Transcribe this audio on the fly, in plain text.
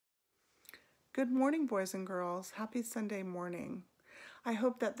Good morning, boys and girls. Happy Sunday morning. I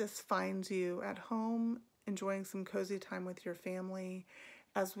hope that this finds you at home, enjoying some cozy time with your family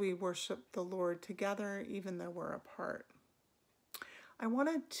as we worship the Lord together, even though we're apart. I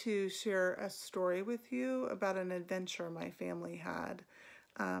wanted to share a story with you about an adventure my family had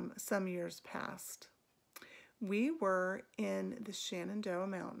some years past. We were in the Shenandoah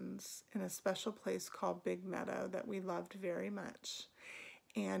Mountains in a special place called Big Meadow that we loved very much.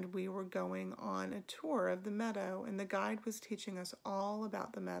 And we were going on a tour of the meadow, and the guide was teaching us all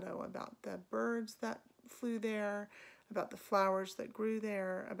about the meadow, about the birds that flew there, about the flowers that grew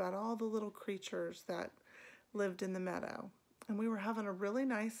there, about all the little creatures that lived in the meadow. And we were having a really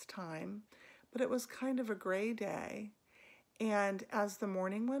nice time, but it was kind of a gray day. And as the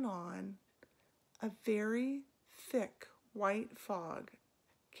morning went on, a very thick white fog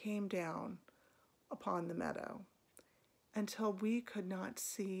came down upon the meadow, until we could not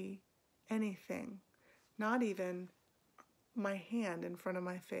see anything, not even my hand in front of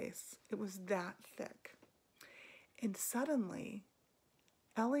my face. It was that thick. And suddenly,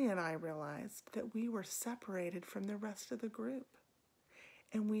 Ellie and I realized that we were separated from the rest of the group,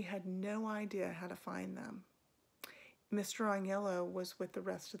 and we had no idea how to find them. Mr. Agnello was with the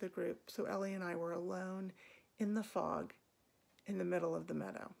rest of the group, so Ellie and I were alone in the fog in the middle of the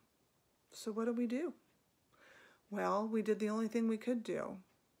meadow. So what do? Well, we did the only thing we could do.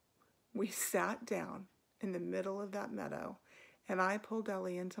 We sat down in the middle of that meadow, and I pulled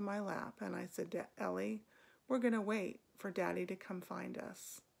Ellie into my lap, and I said, Ellie, we're going to wait for Daddy to come find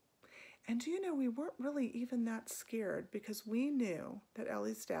us. And do you know, we weren't really even that scared, because we knew that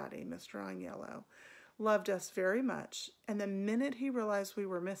Ellie's daddy, Mr. Agnello, loved us very much, and the minute he realized we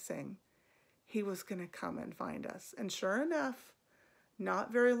were missing, he was going to come and find us. And sure enough,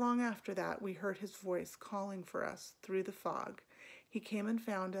 not very long after that, we heard his voice calling for us through the fog. He came and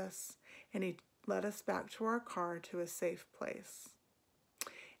found us, and he led us back to our car to a safe place.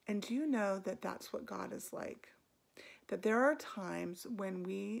 And do you know that that's what God is like? That there are times when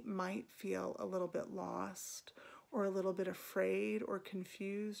we might feel a little bit lost, or a little bit afraid, or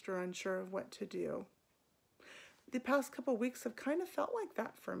confused, or unsure of what to do. The past couple weeks have kind of felt like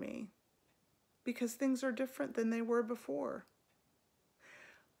that for me, because things are different than they were before.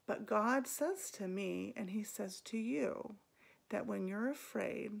 But God says to me, and he says to you, that when you're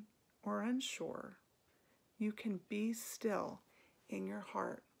afraid or unsure, you can be still in your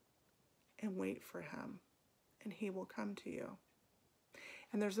heart and wait for him, and he will come to you.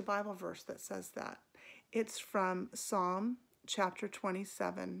 And there's a Bible verse that says that. It's from Psalm chapter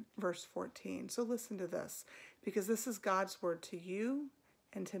 27, verse 14. So listen to this, because this is God's word to you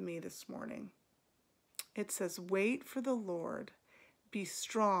and to me this morning. It says, wait for the Lord. Be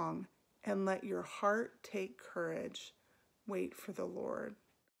strong and let your heart take courage. Wait for the Lord.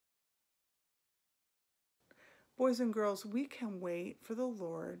 Boys and girls, we can wait for the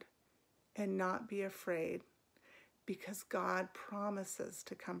Lord and not be afraid, because God promises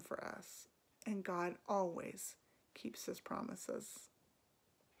to come for us, and God always keeps his promises.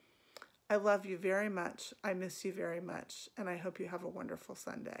 I love you very much. I miss you very much, and I hope you have a wonderful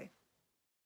Sunday.